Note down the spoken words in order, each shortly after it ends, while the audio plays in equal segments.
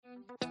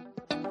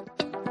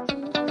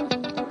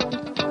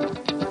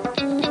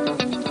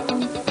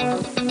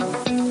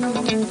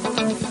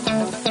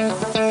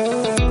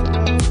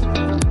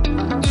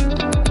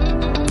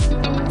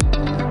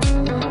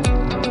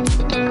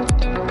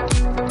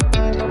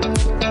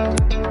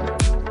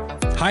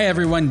Hi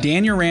everyone,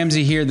 Daniel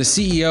Ramsey here, the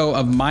CEO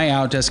of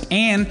MyOutDesk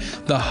and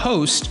the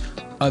host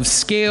of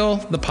Scale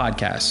the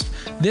Podcast.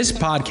 This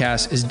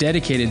podcast is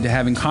dedicated to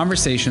having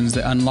conversations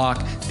that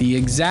unlock the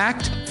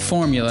exact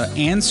formula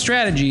and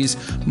strategies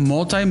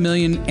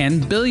multi-million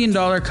and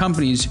billion-dollar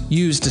companies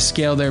use to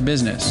scale their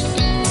business.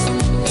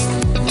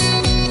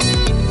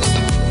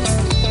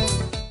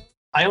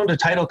 I owned a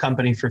title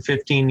company for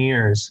 15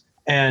 years.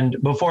 And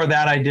before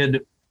that, I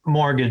did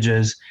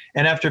mortgages.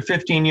 And after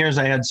 15 years,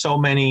 I had so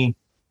many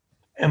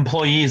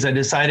employees, I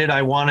decided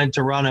I wanted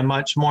to run a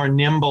much more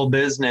nimble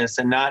business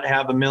and not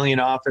have a million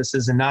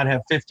offices and not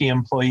have 50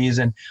 employees.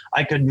 And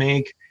I could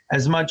make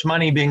as much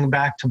money being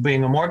back to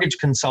being a mortgage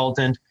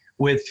consultant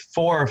with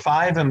 4 or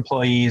 5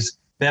 employees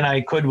than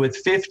I could with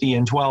 50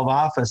 and 12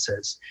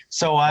 offices.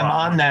 So I'm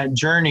on that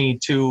journey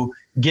to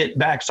get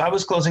back. So I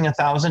was closing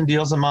 1,000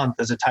 deals a month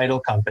as a title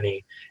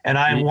company. And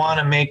I want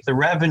to make the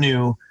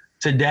revenue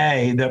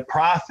today, the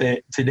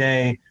profit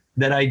today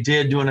that I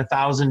did doing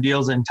 1,000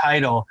 deals in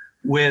title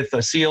with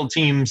a SEAL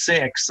Team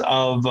 6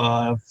 of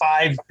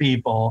 5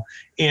 people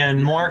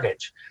in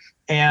mortgage.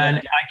 And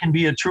I can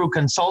be a true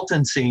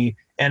consultancy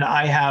and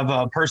I have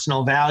a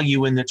personal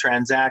value in the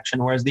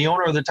transaction. Whereas the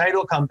owner of the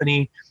title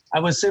company, I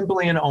was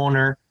simply an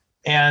owner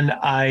and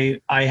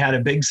I had a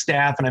big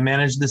staff and I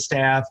managed the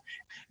staff.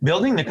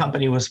 Building the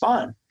company was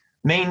fun.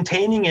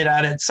 Maintaining it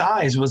at its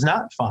size was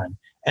not fun.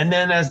 And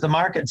then as the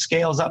market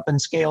scales up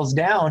and scales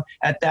down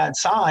at that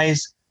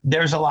size,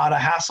 there's a lot of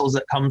hassles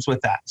that comes with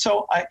that.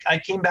 So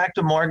I came back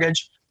to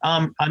mortgage.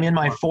 I'm in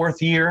my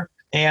 4th year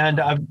and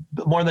I've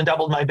more than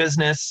doubled my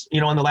business,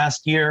 in the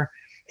last year.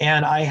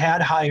 And I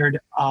had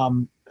hired a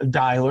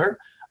dialer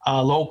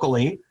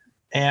locally,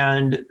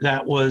 and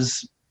that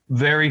was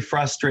very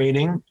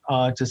frustrating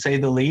to say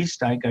the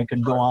least. I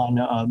could go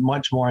on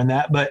much more in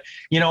that, but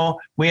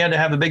we had to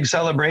have a big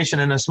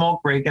celebration and a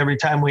smoke break every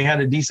time we had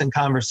a decent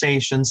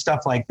conversation.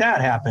 Stuff like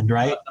that happened,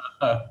 right?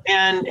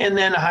 And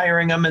then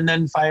hiring them and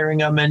then firing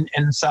them and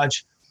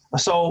such.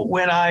 So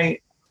when I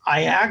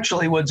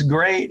actually, what's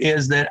great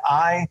is that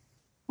I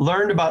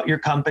learned about your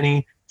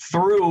company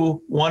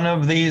through one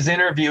of these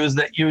interviews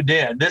that you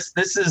did.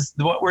 This is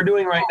what we're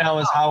doing right now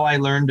is how I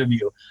learned of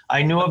you.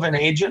 I knew of an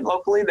agent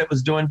locally that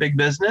was doing big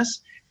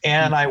business,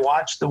 and I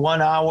watched the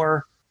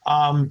 1-hour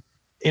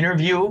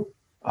interview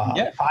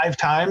 5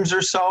 times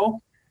or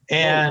so.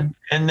 And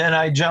then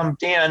I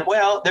jumped in.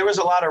 Well, there was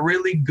a lot of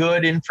really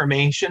good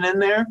information in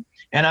there,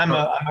 and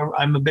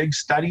I'm a big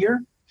studier.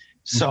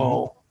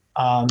 So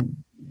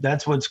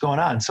that's what's going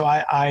on. So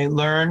I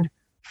learned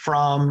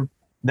from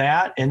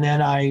that. And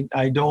then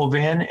I dove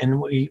in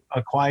and we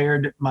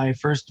acquired my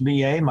first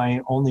VA,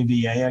 my only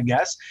VA, I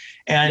guess.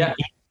 And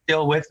he's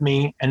still with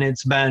me. And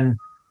it's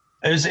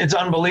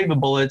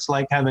unbelievable. It's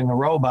like having a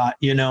robot,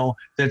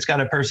 that's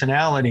got a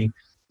personality.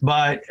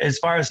 But as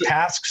far as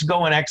tasks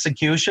go and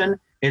execution,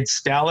 it's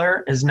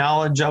stellar. His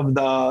knowledge of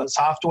the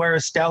software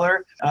is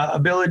stellar.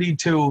 Ability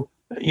to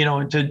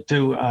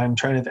I'm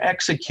trying to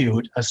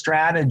execute a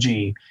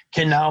strategy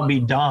can now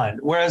be done.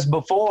 Whereas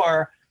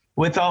before,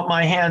 without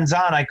my hands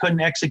on, I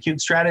couldn't execute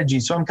strategy.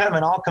 So I'm kind of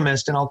an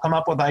alchemist and I'll come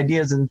up with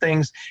ideas and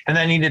things and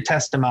then I need to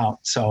test them out.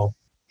 So.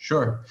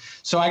 Sure.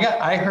 So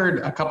I heard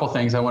a couple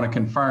things I want to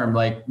confirm.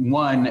 Like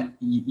one,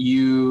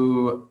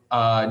 you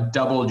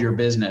doubled your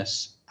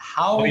business.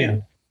 How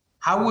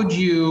would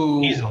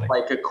you easily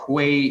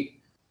equate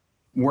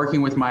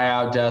working with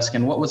MyOutDesk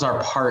and what was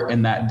our part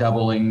in that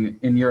doubling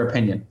in your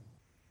opinion?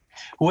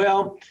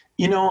 Well,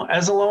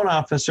 as a loan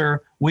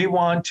officer, we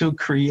want to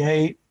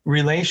create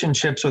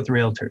relationships with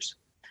realtors.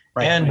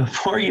 Right. And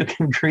before you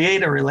can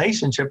create a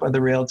relationship with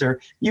a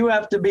realtor, you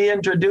have to be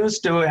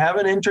introduced to have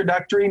an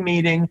introductory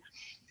meeting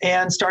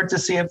and start to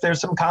see if there's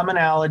some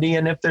commonality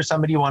and if there's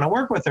somebody you want to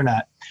work with or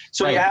not.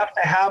 So you have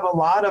to have a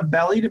lot of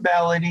belly to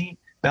belly,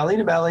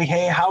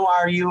 hey, how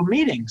are you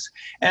meetings?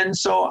 And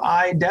so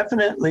I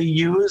definitely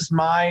use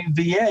my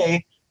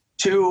VA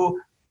to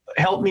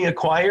help me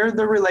acquire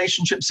the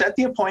relationship, set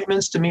the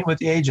appointments to meet with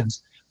the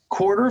agents.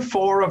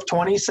 Q4 of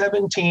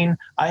 2017,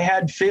 I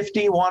had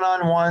 50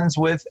 one-on-ones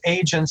with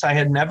agents I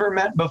had never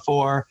met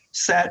before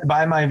set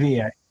by my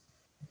VA.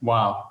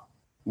 Wow.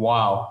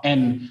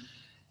 And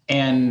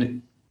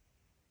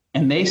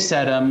they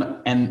set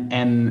them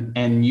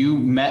and you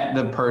met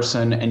the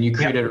person and you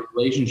created a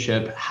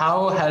relationship.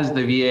 How has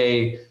the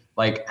VA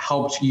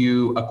helped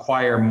you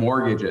acquire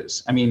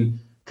mortgages? I mean,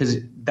 because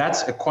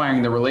that's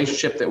acquiring the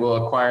relationship that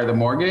will acquire the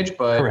mortgage,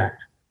 but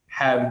correct.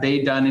 Have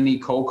they done any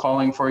cold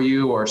calling for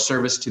you or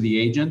service to the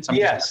agents?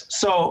 Yes.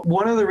 So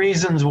one of the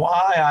reasons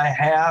why I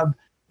have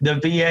the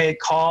VA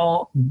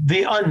call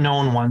the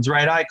unknown ones,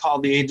 right? I call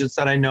the agents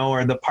that I know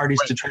or the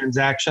parties to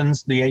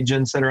transactions, the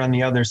agents that are on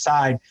the other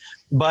side.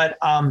 But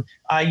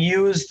I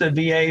use the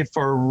VA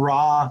for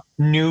raw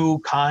new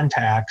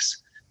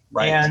contacts.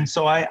 Right. And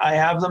so I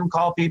have them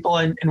call people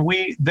and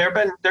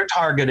they're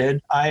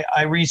targeted.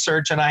 I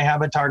research and I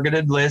have a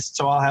targeted list.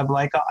 So I'll have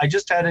I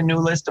just had a new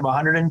list of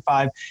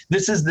 105.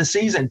 This is the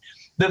season.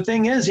 The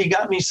thing is, he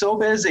got me so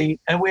busy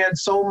and we had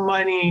so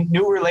many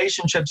new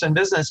relationships in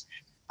business.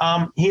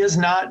 He has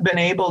not been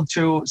able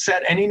to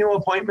set any new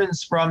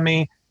appointments from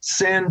me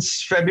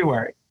since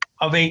February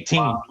of 18,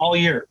 all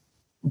year,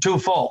 too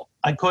full.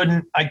 I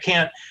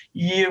can't,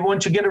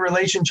 once you get a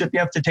relationship, you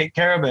have to take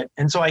care of it.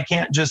 And so I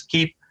can't just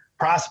keep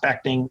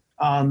prospecting.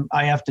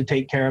 I have to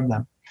take care of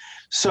them.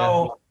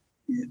 So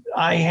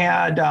I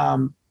had,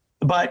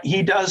 but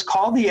he does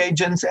call the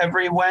agents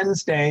every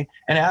Wednesday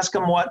and ask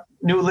them what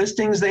new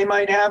listings they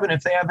might have and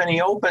if they have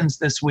any opens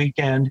this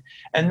weekend.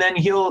 And then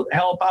he'll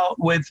help out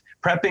with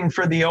prepping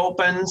for the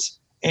opens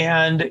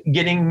and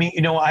getting me,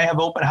 I have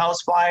open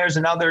house flyers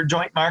and other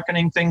joint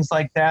marketing, things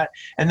like that.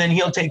 And then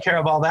he'll take care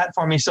of all that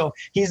for me. So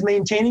he's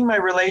maintaining my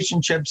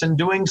relationships and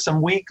doing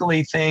some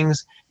weekly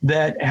things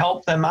that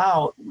help them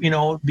out,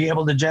 be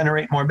able to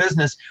generate more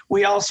business.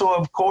 We also,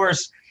 of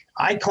course,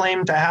 I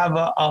claim to have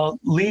a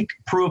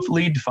leak-proof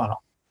lead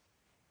funnel.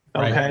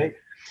 Okay. Right.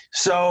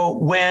 So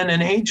when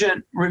an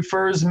agent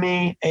refers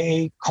me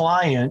a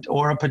client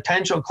or a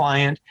potential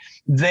client,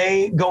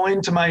 they go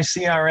into my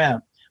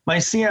CRM. My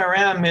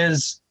CRM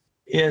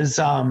is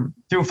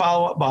through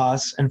Follow Up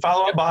Boss, and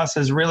Follow Up Boss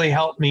has really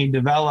helped me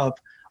develop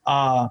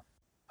a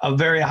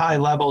very high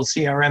level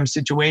CRM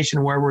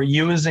situation where we're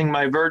using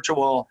my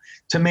virtual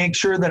to make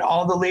sure that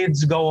all the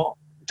leads go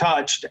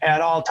touched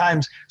at all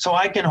times. So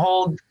I can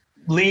hold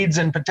leads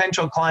and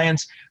potential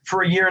clients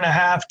for a year and a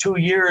half, 2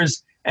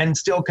 years, and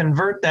still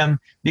convert them,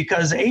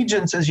 because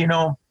agents, as you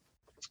know,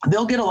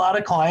 they'll get a lot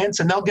of clients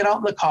and they'll get out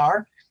in the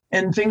car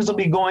and things will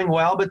be going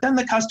well, but then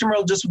the customer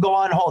will just go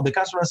on hold. The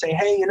customer will say,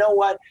 hey, you know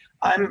what?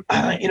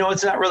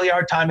 It's not really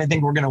our time. I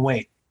think we're going to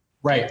wait.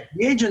 Right.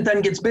 The agent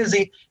then gets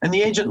busy and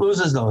the agent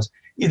loses those.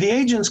 The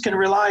agents can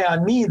rely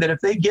on me that if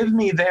they give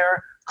me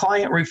their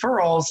client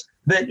referrals,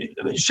 that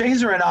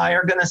Shazer and I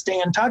are going to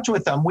stay in touch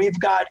with them. We've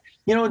got,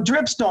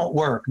 drips don't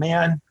work,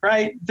 man,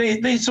 right?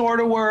 They sort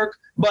of work,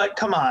 but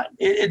come on,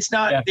 it's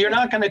not, You're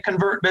not going to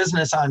convert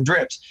business on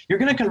drips. You're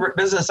going to convert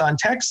business on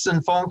texts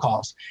and phone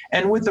calls.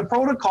 And with the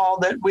protocol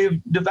that we've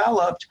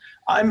developed,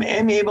 I'm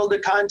able to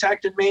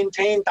contact and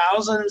maintain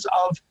thousands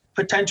of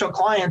potential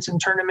clients and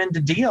turn them into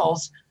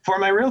deals for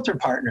my realtor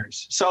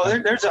partners. So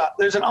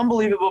there's an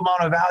unbelievable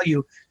amount of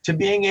value to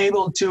being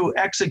able to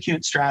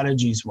execute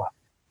strategies well.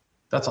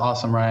 That's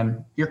awesome,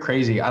 Ryan. You're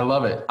crazy. I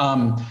love it.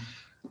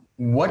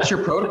 What's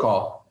your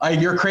protocol?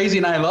 You're crazy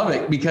and I love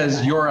it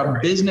because you're a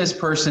business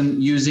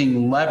person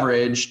using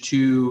leverage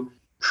to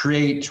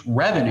create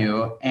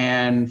revenue.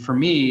 And for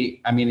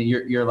me,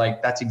 you're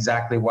like, that's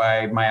exactly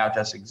why My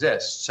Outdesk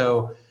exists.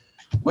 So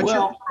what's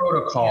your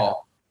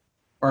protocol?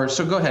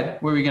 So go ahead.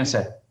 What were you going to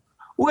say?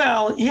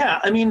 Well,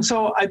 yeah.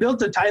 So I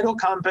built a title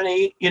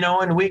company,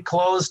 and we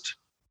closed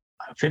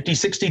 50,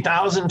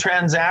 60,000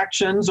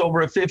 transactions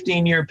over a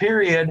 15-year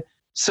period.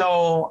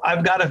 So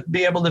I've got to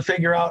be able to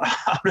figure out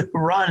how to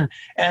run.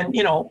 And,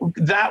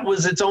 that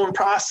was its own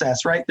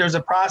process, right? There's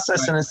a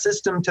process and a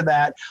system to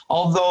that.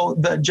 Although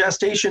the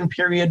gestation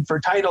period for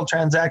title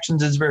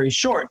transactions is very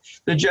short,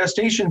 the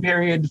gestation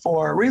period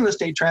for real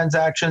estate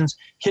transactions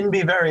can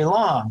be very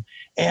long.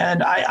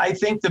 And I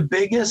think the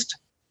biggest,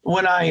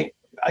 when I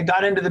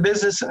got into the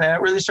business and I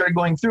really started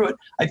going through it,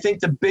 I think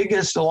the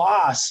biggest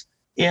loss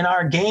in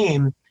our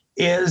game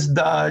is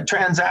the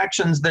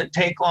transactions that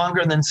take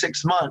longer than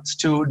 6 months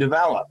to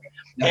develop.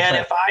 And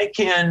if I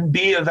can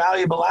be a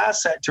valuable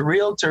asset to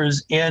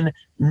realtors in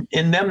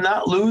them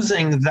not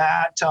losing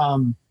that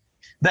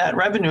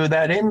revenue,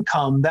 that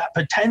income, that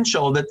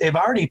potential that they've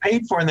already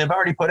paid for and they've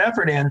already put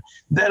effort in,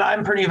 then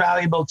I'm pretty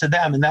valuable to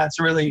them. And that's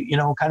really,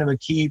 kind of a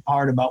key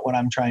part about what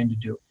I'm trying to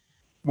do.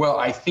 Well,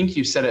 I think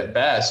you said it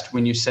best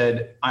when you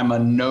said I'm a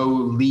no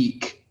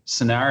leak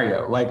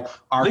scenario. Like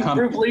our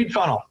leak-proof lead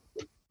funnel.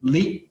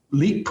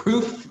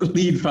 Leak-proof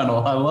lead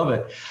funnel. I love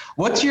it.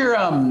 What's your,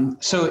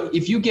 so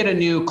if you get a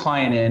new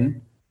client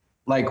in,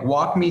 like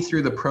walk me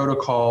through the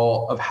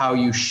protocol of how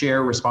you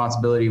share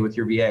responsibility with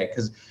your VA.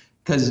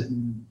 Because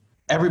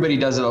everybody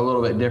does it a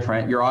little bit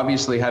different. You're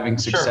obviously having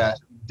success,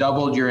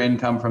 doubled your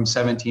income from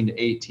 17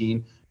 to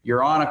 18.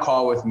 You're on a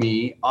call with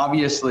me,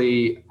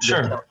 obviously.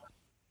 Sure.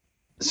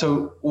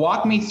 So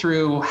walk me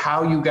through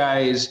how you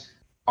guys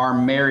are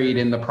married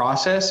in the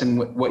process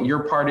and what your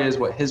part is,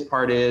 what his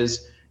part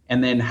is,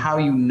 and then how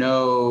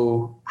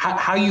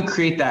how you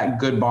create that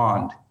good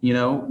bond,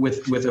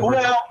 with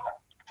a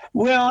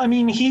Well,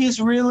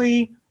 he's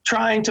really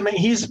trying to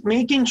he's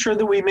making sure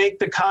that we make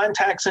the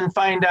contacts and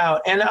find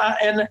out. And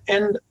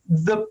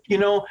the,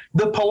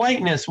 the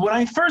politeness. When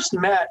I first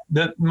met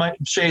my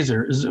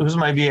Shazer, who's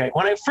my VA,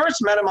 when I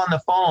first met him on the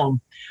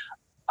phone,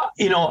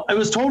 it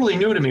was totally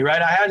new to me,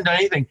 right? I hadn't done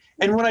anything.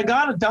 And when I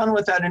got done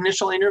with that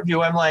initial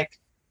interview, I'm like,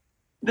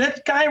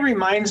 that guy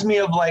reminds me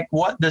of like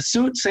what the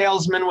suit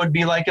salesman would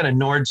be like at a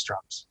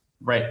Nordstrom's.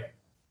 Right.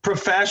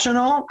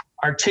 Professional,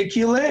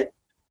 articulate,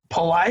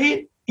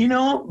 polite,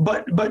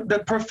 but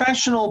the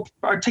professional,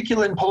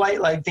 articulate and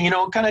polite, like,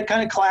 kind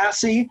of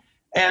classy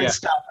and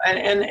stuff.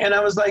 And I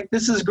was like,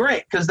 this is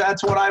great, because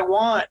that's what I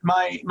want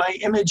my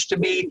image to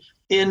be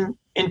in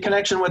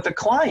connection with the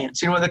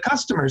clients, with the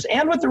customers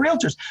and with the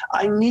realtors.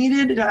 I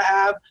needed to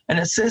have an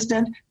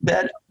assistant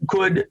that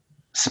could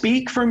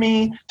speak for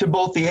me to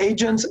both the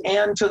agents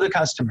and to the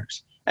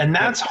customers. And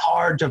that's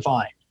hard to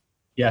find.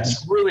 Yes.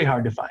 It's really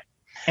hard to find.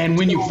 And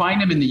when you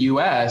find them in the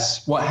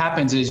US, what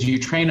happens is you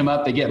train them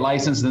up, they get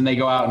licensed, then they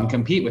go out and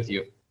compete with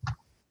you.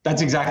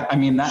 That's exactly, I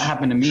mean, that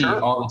happened to me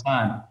all the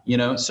time, you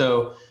know?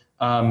 So,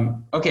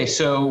 okay.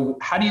 So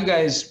how do you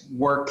guys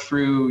work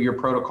through your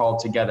protocol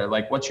together?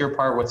 Like, what's your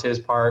part? What's his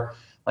part?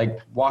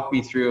 Like, walk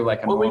me through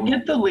like we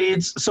get the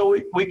leads. So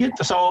we get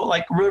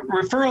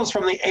referrals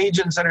from the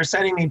agents that are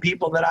sending me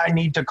people that I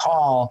need to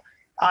call.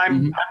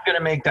 I'm going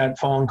to make that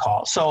phone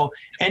call. So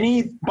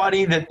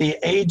anybody that the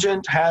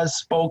agent has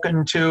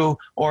spoken to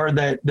or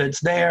that's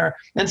there,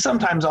 and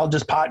sometimes I'll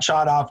just pot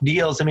shot off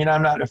deals. I mean,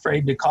 I'm not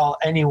afraid to call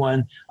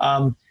anyone.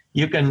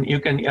 You can,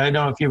 I don't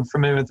know if you're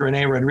familiar with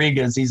Rene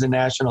Rodriguez. He's a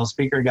national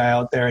speaker guy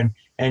out there,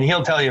 and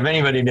he'll tell you if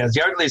anybody does,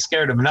 Yardley's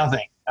scared of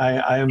nothing.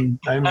 I'm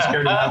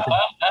scared of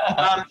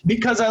nothing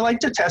because I like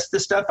to test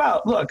this stuff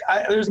out. Look,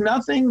 there's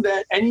nothing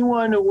that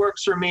anyone who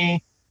works for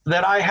me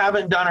that I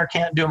haven't done or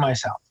can't do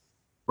myself.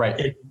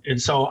 Right.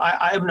 And so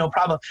I have no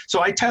problem.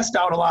 So I test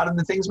out a lot of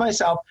the things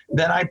myself,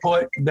 then I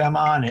put them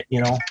on it,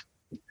 you know,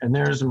 and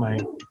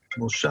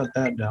we'll shut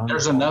that down.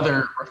 There's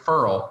another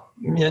referral.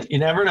 You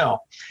never know.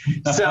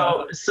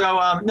 So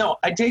no,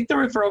 I take the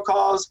referral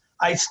calls.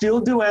 I still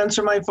do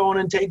answer my phone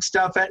and take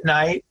stuff at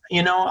night.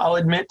 You know, I'll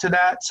admit to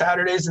that.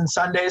 Saturdays and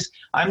Sundays,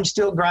 I'm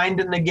still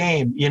grinding the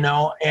game, you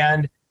know,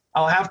 and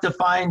I'll have to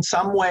find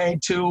some way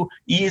to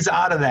ease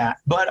out of that.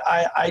 But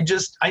I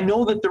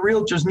know that the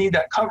realtors need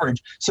that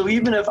coverage. So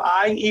even if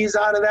I ease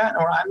out of that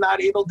or I'm not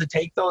able to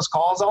take those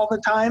calls all the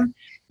time,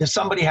 if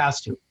somebody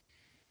has to.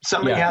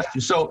 Somebody has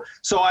to.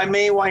 So I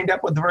may wind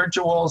up with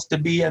virtuals to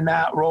be in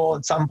that role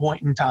at some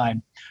point in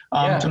time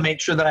to make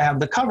sure that I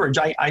have the coverage.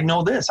 I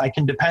know this. I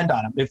can depend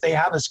on them. If they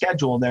have a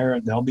schedule there,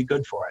 they'll be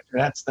good for it.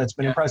 That's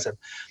been impressive.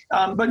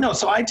 But no,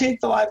 so I take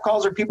the live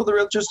calls or people the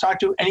realtors talk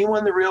to,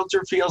 anyone the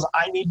realtor feels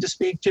I need to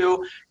speak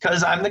to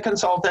because I'm the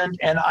consultant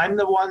and I'm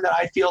the one that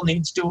I feel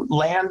needs to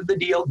land the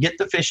deal, get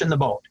the fish in the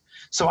boat.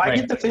 So I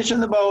get the fish in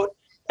the boat.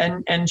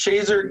 And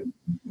Shazer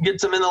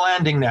gets them in the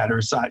landing net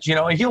or such. You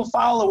know, he'll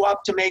follow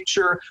up to make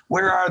sure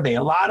where are they.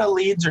 A lot of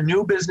leads or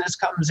new business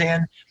comes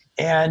in,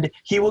 and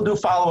he will do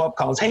follow-up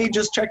calls. Hey,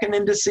 just checking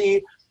in to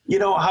see, you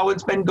know, how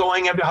it's been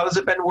going. How's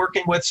it been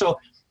working with? So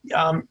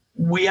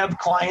we have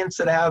clients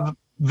that have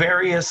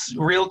various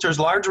realtors,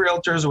 large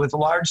realtors with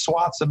large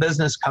swaths of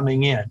business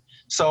coming in.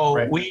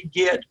 So we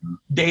get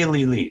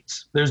daily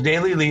leads. There's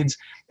daily leads,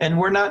 and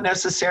we're not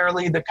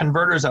necessarily the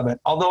converters of it,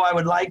 although I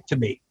would like to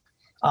be.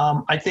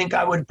 I think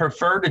I would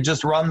prefer to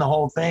just run the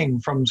whole thing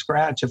from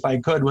scratch if I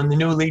could. When the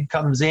new lead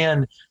comes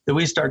in, that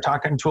we start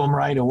talking to them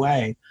right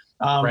away.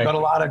 But a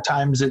lot of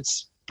times it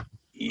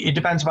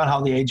depends upon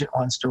how the agent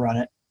wants to run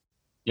it.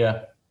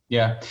 Yeah.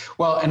 Yeah.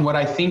 Well, and what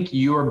I think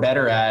you're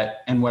better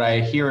at and what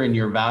I hear in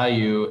your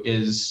value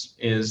is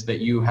that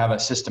you have a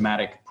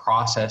systematic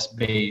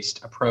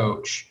process-based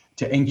approach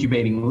to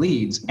incubating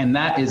leads. And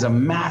that is a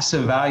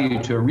massive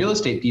value to real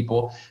estate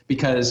people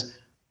because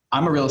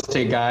I'm a real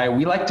estate guy.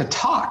 We like to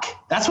talk.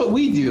 That's what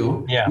we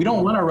do. Yeah. We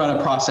don't want to run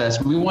a process.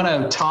 We want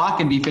to talk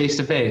and be face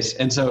to face.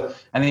 And so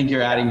I think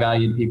you're adding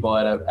value to people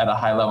at a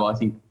high level.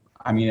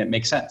 I mean, it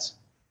makes sense.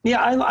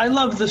 Yeah, I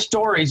love the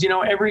stories. You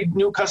know, every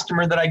new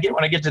customer that I get,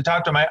 when I get to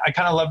talk to them, I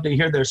kind of love to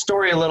hear their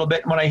story a little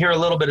bit. And when I hear a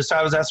little bit, so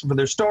I was asking for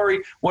their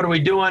story, what are we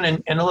doing,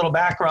 and a little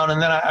background,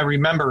 and then I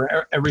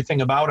remember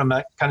everything about them.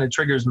 That kind of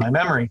triggers my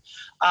memory.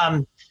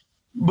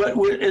 But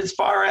as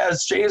far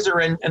as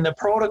Shazer and the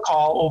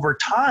protocol over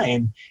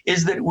time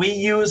is that we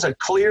use a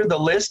clear the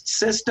list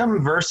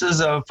system versus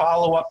a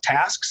follow-up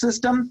task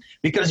system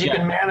because you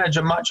can manage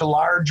a much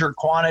larger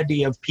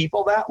quantity of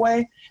people that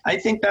way. I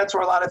think that's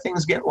where a lot of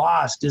things get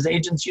lost is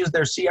agents use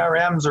their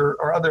CRMs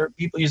or other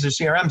people use their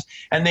CRMs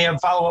and they have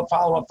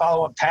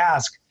follow-up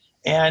task.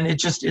 And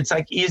it's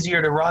like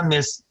easier to run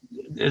this.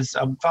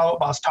 Follow-up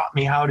Boss taught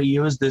me how to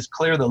use this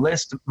clear the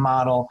list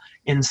model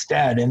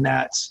instead. And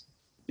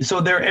so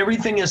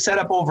everything is set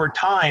up over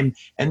time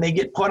and they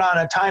get put on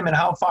a time and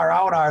how far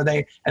out are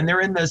they? And they're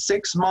in the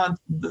 6-month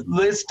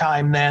list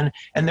time then,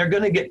 and they're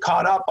going to get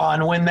caught up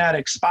on when that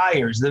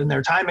expires. Then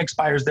their time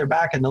expires, they're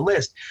back in the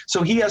list.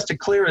 So he has to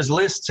clear his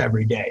lists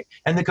every day.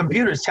 And the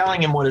computer is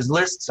telling him what his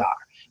lists are.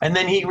 And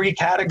then he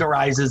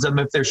recategorizes them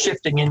if they're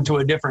shifting into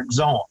a different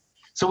zone.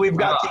 So we've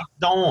got these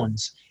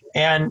zones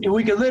and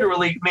we could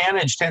literally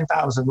manage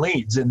 10,000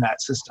 leads in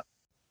that system.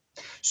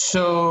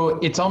 So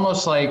it's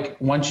almost like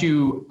once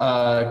you,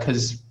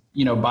 because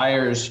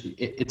buyers,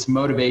 it's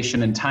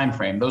motivation and time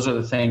frame. Those are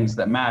the things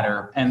that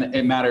matter, and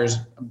it matters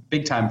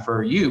big time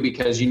for you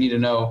because you need to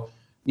know,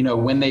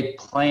 when they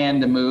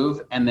plan to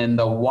move, and then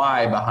the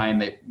why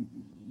behind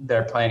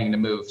they're planning to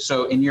move.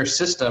 So in your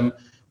system,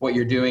 what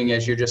you're doing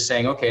is you're just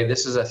saying, okay,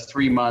 this is a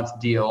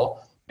 3-month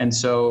deal. And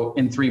so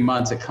in 3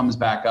 months, it comes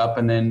back up,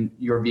 and then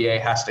your VA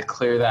has to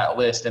clear that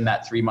list in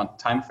that 3-month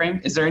time frame.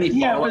 Is there any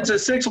follow-up? Yeah, it's a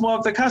 6. Well,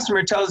 if the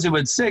customer tells you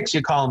it's 6,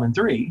 you call them in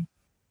 3.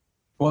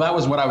 Well, that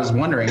was what I was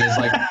wondering. Is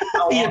like,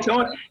 how You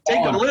don't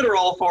take them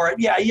literal for it.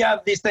 Yeah, you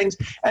have these things.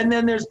 And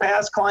then there's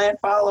past client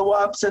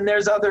follow-ups, and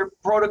there's other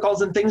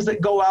protocols and things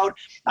that go out.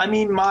 I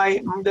mean,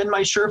 my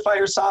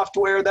Surefire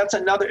software, that's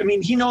another. I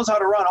mean, he knows how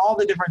to run all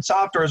the different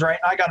softwares, right?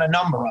 I got a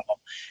number of them.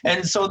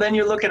 And so then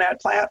you're looking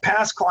at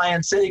past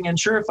clients sitting in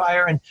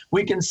Surefire, and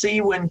we can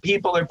see when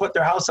people are put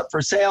their house up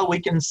for sale.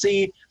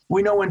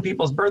 We know when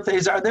people's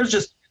birthdays are. There's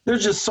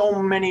just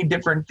so many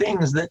different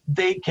things that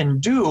they can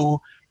do.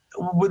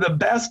 With the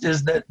best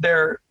is that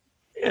they're,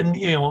 and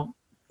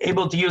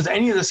able to use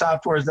any of the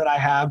softwares that I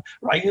have.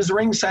 I use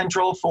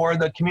RingCentral for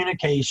the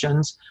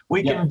communications.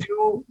 We can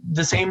do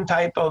the same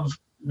type of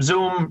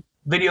Zoom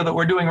video that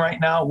we're doing right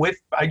now with,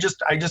 I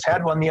just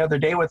had one the other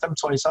day with them,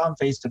 so I saw him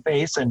face to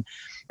face and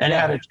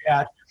had a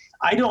chat.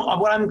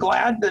 What I'm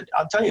glad that,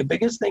 I'll tell you,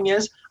 biggest thing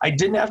is I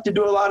didn't have to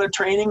do a lot of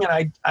training,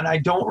 and I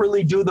don't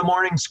really do the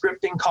morning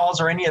scripting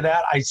calls or any of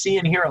that. I see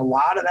and hear a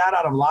lot of that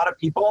out of a lot of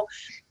people.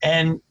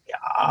 And,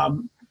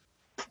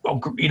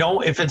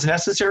 if it's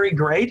necessary,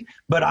 great.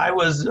 But I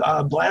was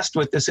blessed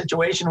with the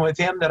situation with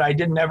him that I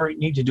didn't ever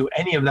need to do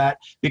any of that,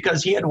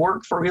 because he had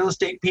worked for real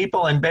estate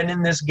people and been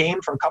in this game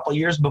for a couple of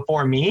years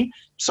before me.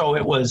 So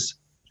it was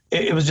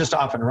just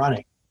off and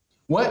running.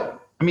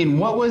 What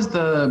was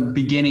the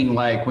beginning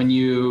like when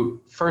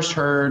you first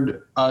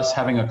heard us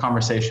having a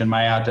conversation,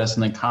 My Outdesk,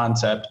 and the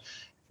concept?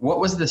 What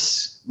was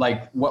this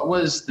like? What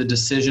was the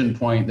decision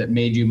point that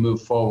made you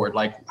move forward?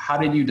 Like, how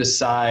did you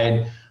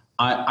decide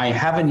I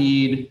have a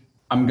need,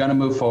 I'm going to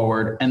move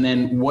forward? And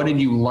then what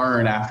did you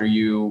learn after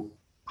you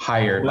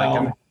hired? Well,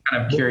 I'm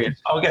kind of curious.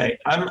 Okay.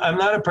 I'm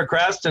not a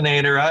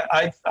procrastinator.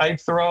 I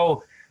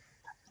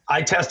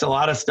test a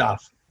lot of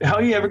stuff. How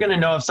are you ever going to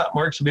know if something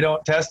works if you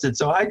don't test it?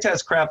 So I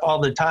test crap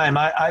all the time.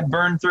 I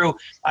burn through,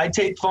 I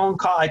take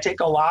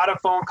a lot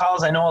of phone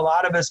calls. I know a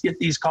lot of us get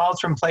these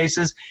calls from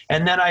places,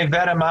 and then I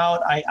vet them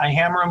out. I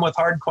hammer them with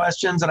hard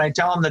questions, and I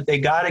tell them that they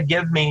got to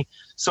give me.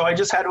 So I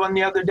just had one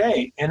the other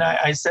day, and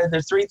I said,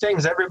 there's 3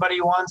 things everybody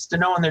wants to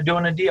know when they're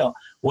doing a deal.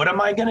 What am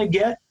I going to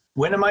get?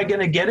 When am I going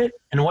to get it?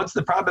 And what's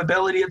the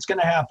probability it's going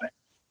to happen?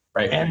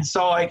 Right. And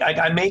so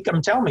I make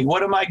them tell me,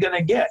 what am I going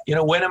to get?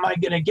 When am I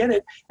going to get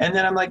it? And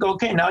then I'm like,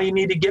 okay, now you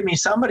need to give me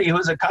somebody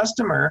who's a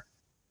customer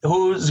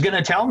who's going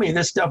to tell me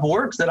this stuff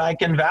works, that I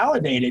can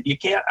validate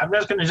it. I'm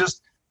just going to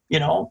just,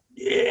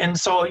 and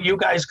so you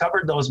guys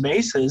covered those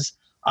bases.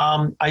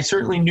 I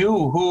certainly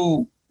knew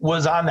who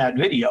was on that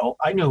video.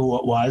 I knew who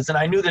it was, and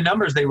I knew the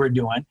numbers they were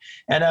doing.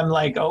 And I'm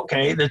like,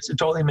 okay, it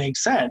totally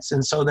makes sense.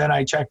 And so then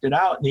I checked it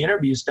out in the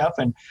interview stuff,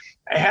 and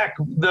heck,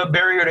 the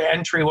barrier to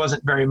entry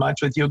wasn't very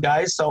much with you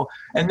guys. So,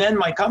 and then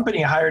my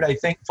company hired, I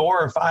think,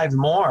 4 or 5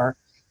 more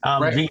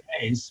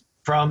VAs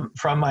from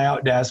My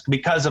Outdesk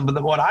because of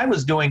what I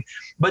was doing.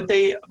 But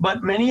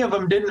many of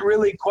them didn't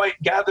really quite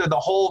gather the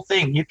whole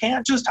thing. You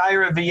can't just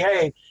hire a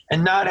VA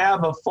and not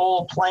have a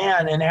full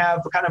plan and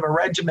have kind of a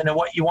regimen of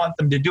what you want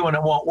them to do, and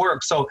it won't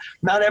work. So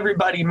not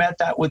everybody met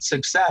that with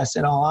success,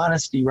 in all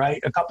honesty,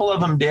 right? A couple of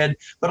them did,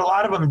 but a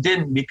lot of them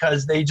didn't,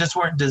 because they just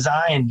weren't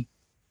designed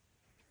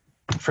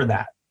for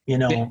that. They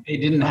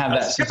didn't have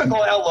that. Typical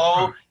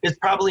LO is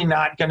probably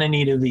not going to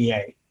need a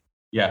VA.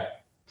 Yeah.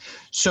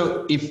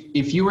 So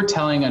if you were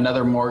telling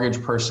another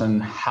mortgage person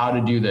how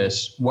to do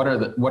this, what are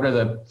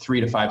the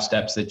 3 to 5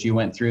 steps that you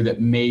went through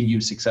that made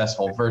you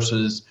successful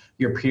versus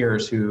your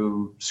peers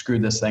who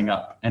screwed this thing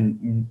up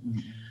and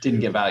didn't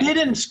get value? They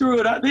didn't screw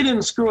it up.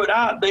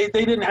 They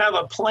didn't have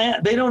a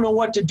plan. They don't know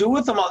what to do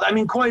with them all. I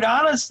mean, quite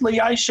honestly,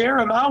 I share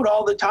them out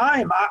all the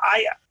time.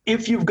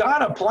 If you've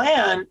got a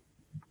plan,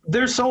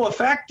 they're so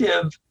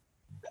effective.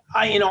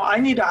 I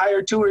need to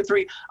hire 2 or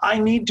 3. I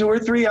need 2 or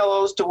 3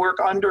 LOs to work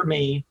under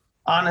me,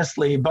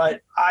 honestly,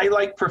 but I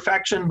like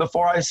perfection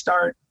before I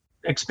start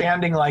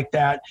expanding like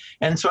that.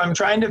 And so I'm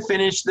trying to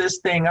finish this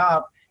thing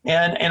up.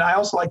 And I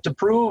also like to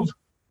prove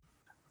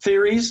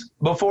theories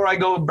before I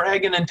go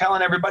bragging and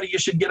telling everybody you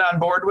should get on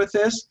board with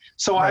this.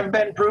 So right. I've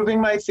been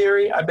proving my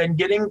theory. I've been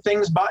getting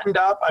things buttoned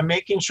up. I'm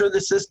making sure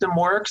the system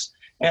works.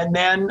 And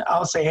then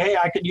I'll say, hey,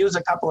 I could use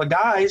a couple of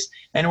guys,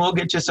 and we'll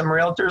get you some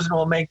realtors, and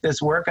we'll make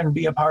this work and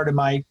be a part of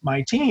my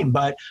team.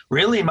 But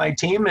really, my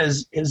team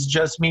is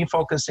just me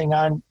focusing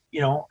on,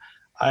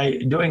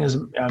 I'm doing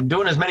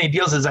as many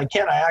deals as I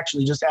can. I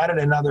actually just added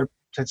another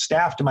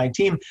staff to my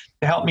team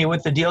to help me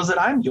with the deals that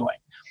I'm doing.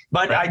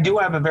 But right. I do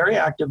have a very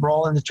active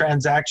role in the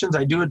transactions.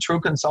 I do a true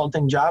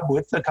consulting job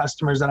with the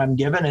customers that I'm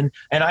given,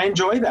 and I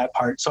enjoy that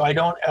part. So I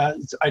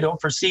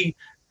don't foresee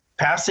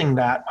passing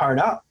that part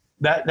up.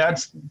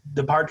 That's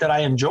the part that I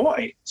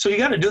enjoy. So you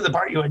got to do the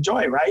part you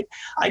enjoy, right?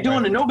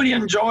 Nobody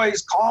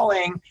enjoys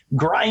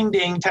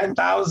grinding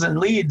 10,000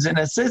 leads in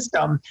a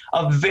system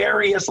of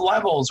various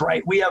levels,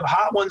 right? We have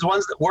hot ones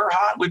that were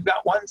hot. We've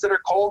got ones that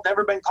are cold,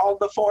 never been called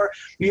before.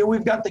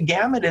 We've got the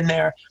gamut in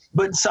there,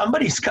 but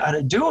somebody's got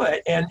to do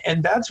it.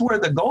 And that's where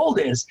the gold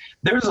is.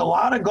 There's a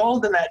lot of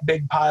gold in that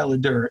big pile of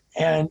dirt.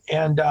 And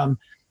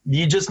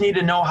you just need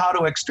to know how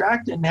to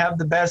extract it and have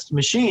the best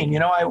machine.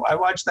 I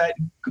watched that,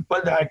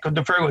 I could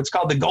defer, it's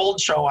called The Gold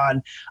Show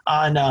on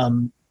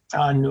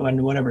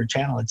whatever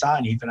channel it's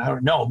on even, I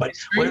don't know. But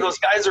one of those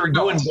guys are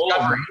doing gold.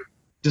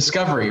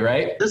 Discovery,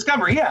 right?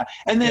 Discovery, yeah.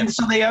 And then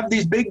so they have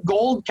these big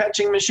gold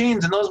catching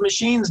machines, and those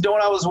machines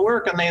don't always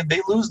work, and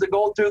they lose the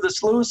gold through the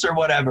sluice or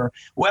whatever.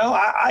 Well,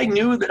 I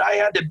knew that I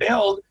had to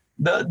build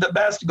the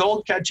best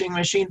gold catching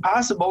machine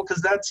possible,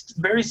 because that's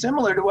very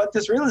similar to what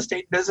this real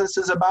estate business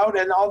is about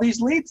and all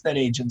these leads that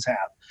agents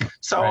have.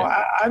 So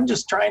right. I'm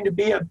just trying to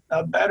be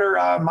a better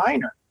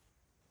miner.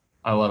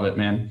 I love it,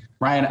 man.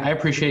 Ryan, I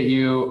appreciate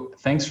you.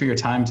 Thanks for your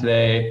time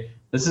today.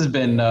 This has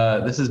been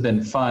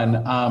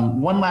fun.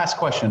 One last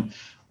question.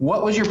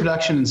 What was your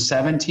production in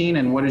 17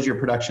 and what is your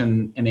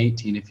production in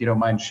 18, if you don't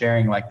mind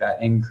sharing like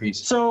that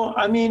increase? So,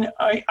 I mean,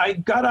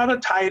 I got out of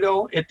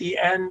title at the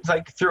end,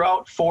 like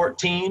throughout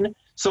 14.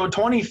 So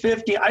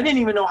 2050, I didn't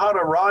even know how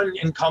to run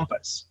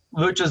Encompass,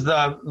 which is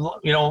the,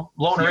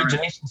 loan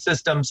origination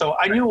system. So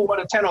I knew what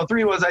a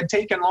 1003 was. I'd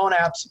taken loan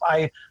apps.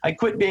 I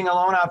quit being a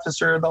loan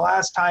officer the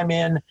last time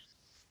in,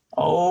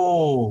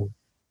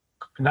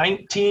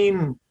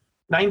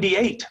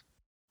 1998.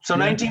 So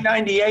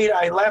 1998,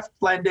 I left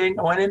lending,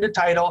 I went into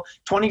title.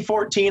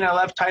 2014, I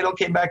left title,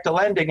 came back to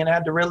lending, and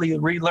had to really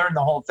relearn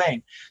the whole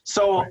thing.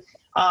 So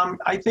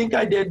I think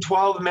I did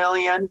 12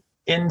 million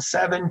in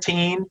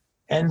 17.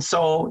 And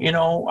so,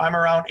 I'm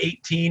around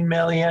 18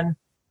 million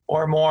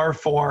or more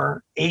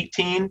for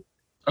 18.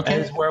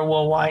 Okay. Is where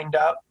we'll wind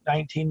up,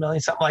 19 million,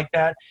 something like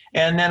that.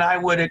 And then I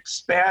would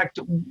expect,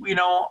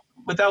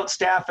 without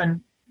staff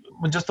and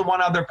with just the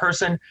one other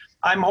person,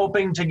 I'm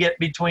hoping to get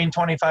between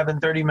 25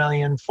 and 30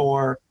 million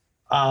for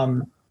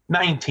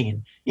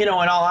 19, in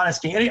all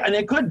honesty. And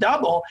it could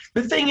double.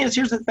 The thing is,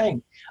 here's the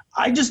thing.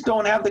 I just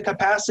don't have the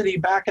capacity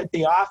back at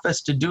the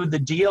office to do the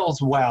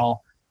deals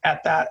well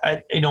at that,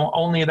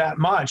 only that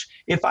much.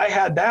 If I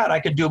had that, I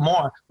could do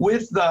more.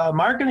 With the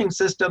marketing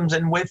systems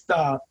and with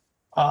the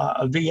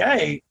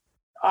VA,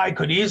 I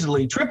could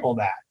easily triple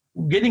that.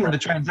 Getting the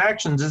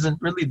transactions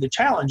isn't really the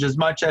challenge as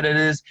much as it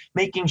is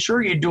making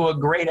sure you do a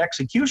great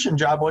execution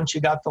job once you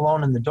got the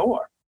loan in the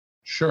door.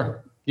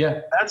 Sure.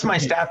 Yeah. That's my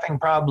staffing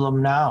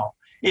problem now,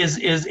 is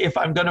if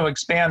I'm going to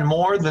expand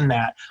more than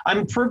that.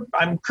 I'm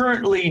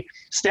currently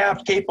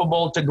staffed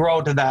capable to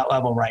grow to that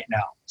level right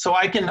now. So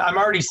I'm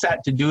already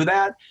set to do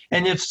that.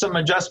 And if some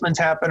adjustments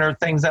happen or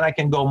things, then I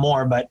can go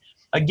more. But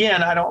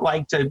again, I don't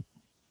like to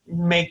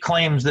make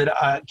claims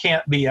that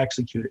can't be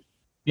executed.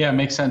 Yeah, it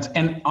makes sense.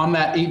 And on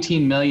that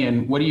 18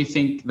 million, what do you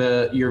think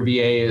your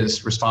VA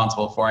is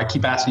responsible for? I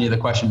keep asking you the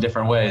question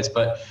different ways,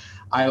 but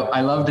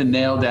I love to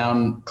nail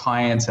down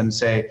clients and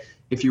say,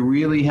 if you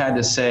really had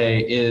to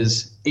say,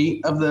 is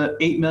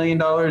 $8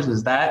 million,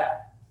 is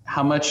that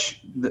how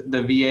much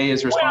the VA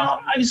is responsible?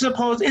 Well, I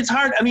suppose it's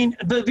hard. I mean,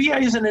 the VA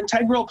is an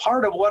integral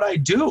part of what I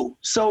do.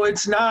 So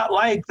it's not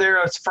like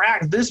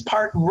this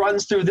part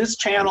runs through this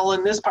channel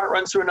and this part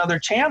runs through another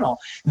channel.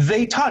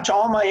 They touch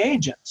all my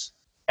agents.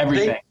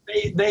 Everything.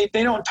 They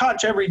don't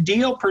touch every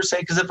deal per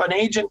se, because if an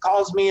agent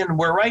calls me and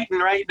we're writing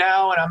right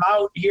now and I'm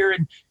out here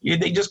and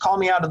they just call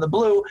me out of the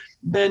blue,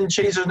 then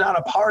Chaser's not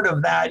a part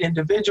of that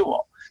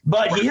individual.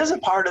 But he is a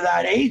part of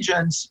that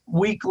agent's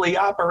weekly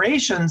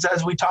operations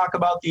as we talk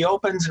about the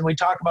opens and we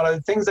talk about other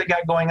things that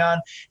got going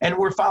on, and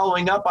we're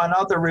following up on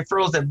other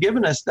referrals they've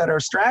given us that are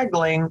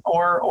straggling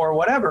or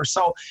whatever.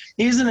 So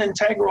he's an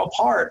integral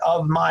part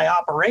of my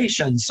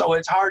operations. So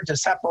it's hard to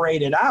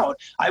separate it out.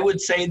 I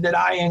would say that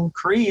I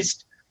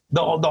increased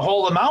the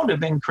whole amount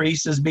of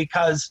increase is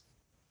because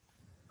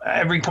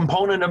every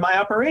component of my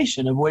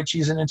operation, of which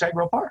he's an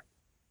integral part.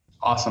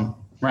 Awesome.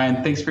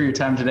 Ryan, thanks for your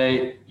time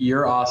today.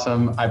 You're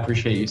awesome. I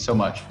appreciate you so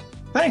much.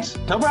 Thanks.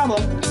 No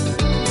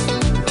problem.